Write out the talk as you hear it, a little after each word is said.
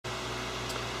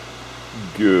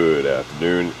Good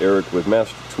afternoon, Eric with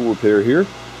Master Tool Repair here.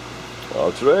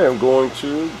 Today I'm going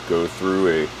to go through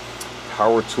a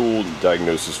power tool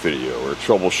diagnosis video, or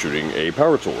troubleshooting a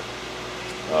power tool.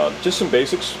 Just some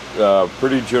basics,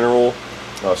 pretty general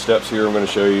steps here I'm going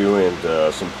to show you,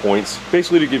 and some points,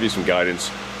 basically to give you some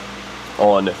guidance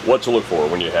on what to look for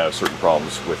when you have certain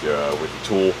problems with your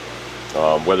tool,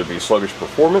 whether it be sluggish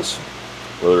performance,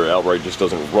 whether it outright just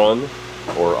doesn't run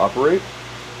or operate.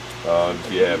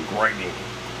 If you have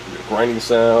grinding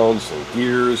sounds and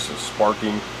gears and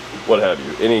sparking, what have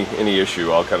you, any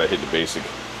issue, I'll kind of hit the basic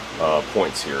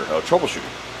points here. Troubleshooting.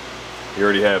 You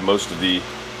already have most of the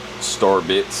star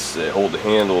bits that hold the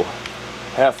handle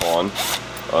half on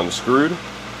unscrewed.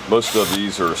 Most of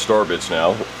these are star bits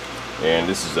now, and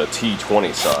this is a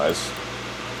T20 size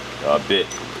bit.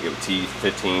 You have a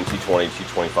T15, T20,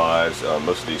 T25s.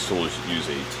 Most of these tools use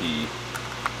a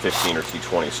T15 or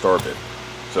T20 star bit.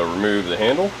 So remove the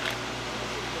handle,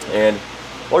 and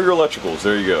all your electricals,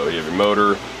 there you go. You have your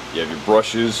motor, you have your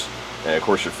brushes, and of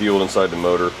course your field inside the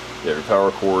motor. You have your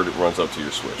power cord, it runs up to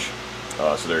your switch.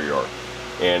 So there you are.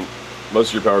 And most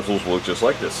of your power tools will look just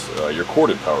like this, your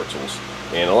corded power tools.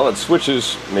 And a lot of the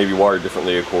switches may be wired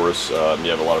differently, of course. You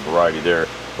have a lot of variety there,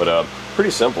 but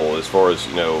pretty simple as far as,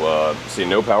 say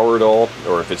no power at all,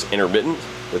 or if it's intermittent,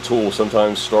 the tool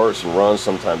sometimes starts and runs,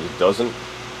 sometimes it doesn't.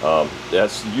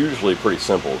 That's usually pretty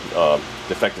simple.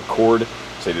 Defective cord,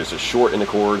 say there's a short in the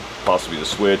cord, possibly the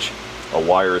switch, a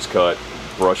wire is cut,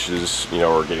 brushes,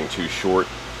 are getting too short.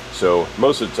 So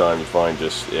most of the time you find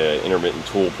just intermittent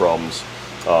tool problems,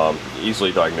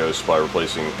 easily diagnosed by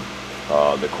replacing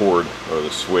the cord or the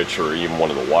switch or even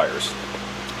one of the wires.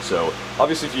 So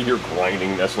obviously if you hear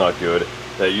grinding, that's not good.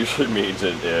 That usually means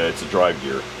that it's a drive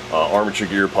gear. Armature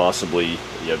gear, possibly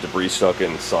you have debris stuck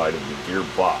inside of the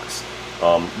gearbox.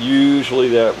 Usually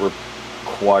that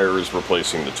requires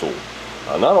replacing the tool.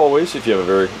 Not always. If you have a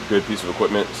very good piece of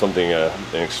equipment, something an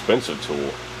expensive tool,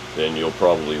 then you'll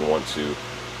probably want to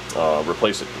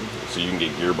replace it. So you can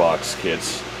get gearbox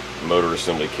kits, motor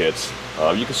assembly kits.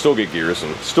 You can still get gears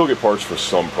and still get parts for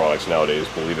some products nowadays,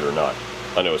 believe it or not.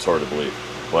 I know it's hard to believe,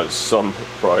 but some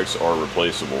products are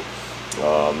replaceable.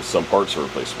 Some parts are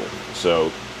replaceable.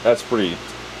 So that's pretty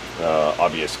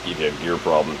obvious if you have a gear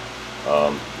problem.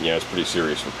 It's pretty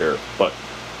serious repair, but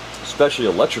especially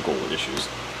electrical issues.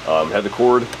 Have the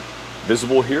cord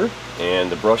visible here,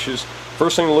 and the brushes.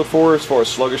 First thing to look for as far as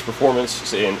sluggish performance,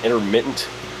 say an intermittent,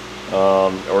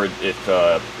 or if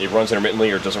it runs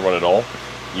intermittently or doesn't run at all,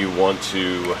 you want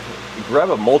to grab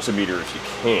a multimeter if you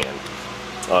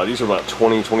can. These are about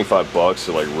 20-25 bucks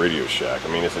at like Radio Shack.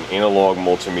 I mean, it's an analog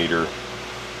multimeter,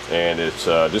 and it's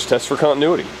just tests for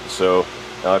continuity. So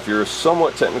if you're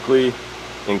somewhat technically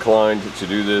inclined to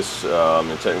do this,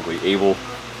 and technically able,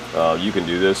 you can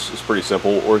do this. It's pretty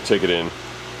simple, or take it in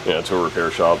to a repair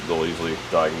shop. They'll easily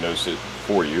diagnose it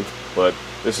for you, but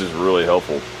this is really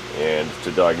helpful and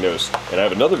to diagnose. And I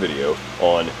have another video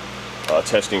on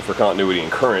testing for continuity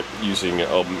and current using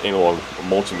an analog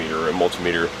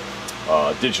multimeter,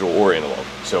 digital or analog.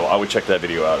 So I would check that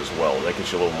video out as well. That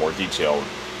gives you a little more detail.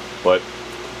 But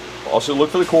also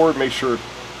look for the cord, make sure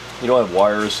you don't have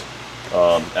wires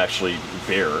actually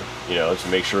bare, to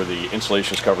make sure the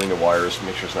insulation is covering the wires,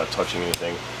 make sure it's not touching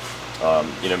anything.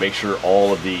 Make sure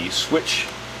all of the switch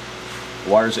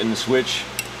wires in the switch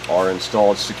are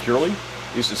installed securely.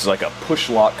 This is like a push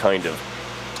lock kind of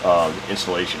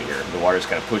installation here. The wires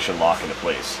kind of push and lock into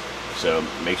place. So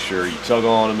make sure you tug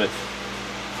on them.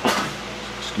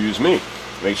 Excuse me.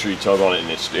 Make sure you tug on it and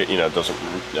it's doesn't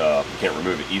you can't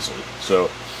remove it easily. So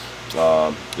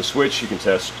the switch you can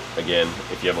test again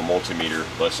if you have a multimeter,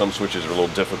 but some switches are a little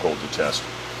difficult to test,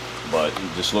 but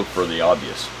just look for the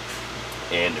obvious.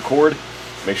 And the cord,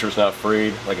 make sure it's not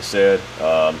frayed. Like I said,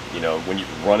 when you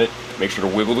run it, make sure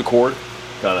to wiggle the cord.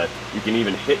 You can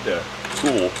even hit the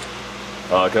tool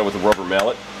kind of with a rubber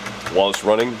mallet while it's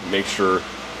running. Make sure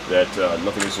that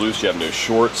nothing is loose, you have no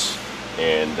shorts,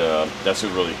 and that's a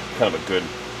really kind of a good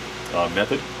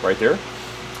method right there.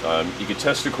 You can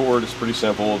test the cord, it's pretty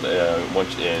simple,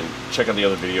 and check out the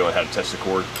other video on how to test the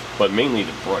cord, but mainly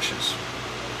the brushes.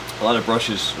 A lot of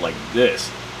brushes like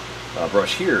this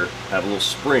brush here have a little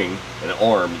spring and an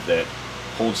arm that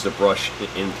holds the brush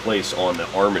in place on the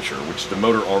armature, which is the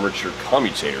motor armature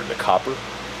commutator, the copper.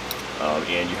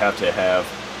 And you have to have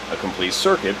a complete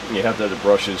circuit, and you have to have the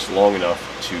brushes long enough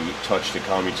to touch the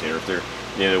commutator. If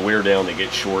they wear down, they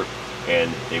get short,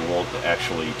 and they won't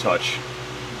actually touch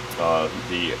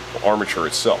the armature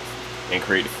itself and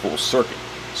create a full circuit.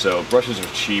 So brushes are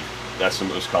cheap. That's the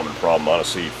most common problem,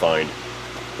 honestly, you find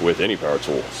with any power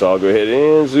tool. So I'll go ahead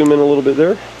and zoom in a little bit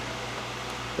there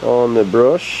on the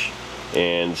brush.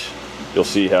 and you'll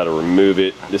see how to remove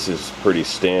it. This is pretty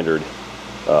standard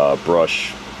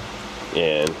brush,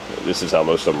 and this is how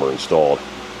most of them are installed.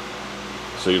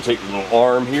 So you'll take the little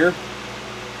arm here,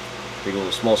 take a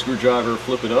little small screwdriver,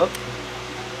 flip it up,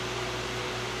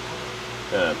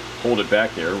 hold it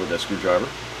back there with that screwdriver,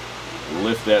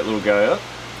 lift that little guy up,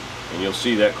 and you'll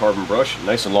see that carbon brush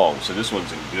nice and long. So this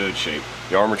one's in good shape.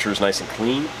 The armature is nice and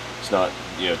clean. It's not,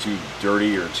 you know, too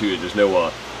dirty or there's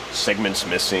no segments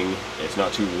missing. It's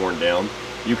not too worn down.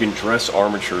 You can dress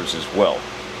armatures as well.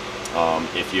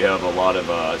 If you have a lot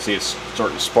of, say it's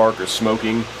starting to spark or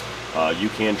smoking, you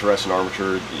can dress an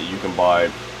armature. You can buy,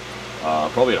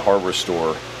 probably at a hardware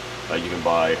store, you can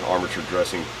buy armature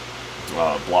dressing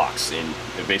blocks and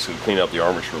basically clean up the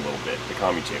armature a little bit, the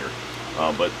commutator.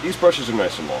 But these brushes are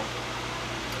nice and long.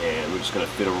 And we're just going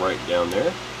to fit them right down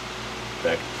there,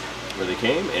 back where they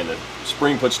came, and the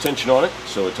spring puts tension on it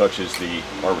so it touches the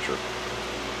armature.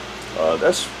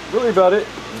 That's really about it.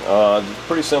 It's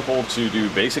pretty simple to do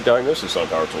basic diagnosis on a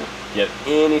power tool. If you have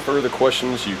any further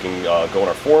questions, you can go on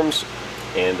our forums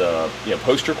and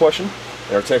post your question,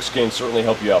 and our text can certainly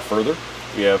help you out further.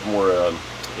 We have more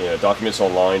documents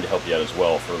online to help you out as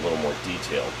well for a little more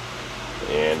detail.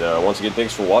 And once again,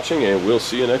 thanks for watching, and we'll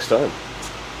see you next time.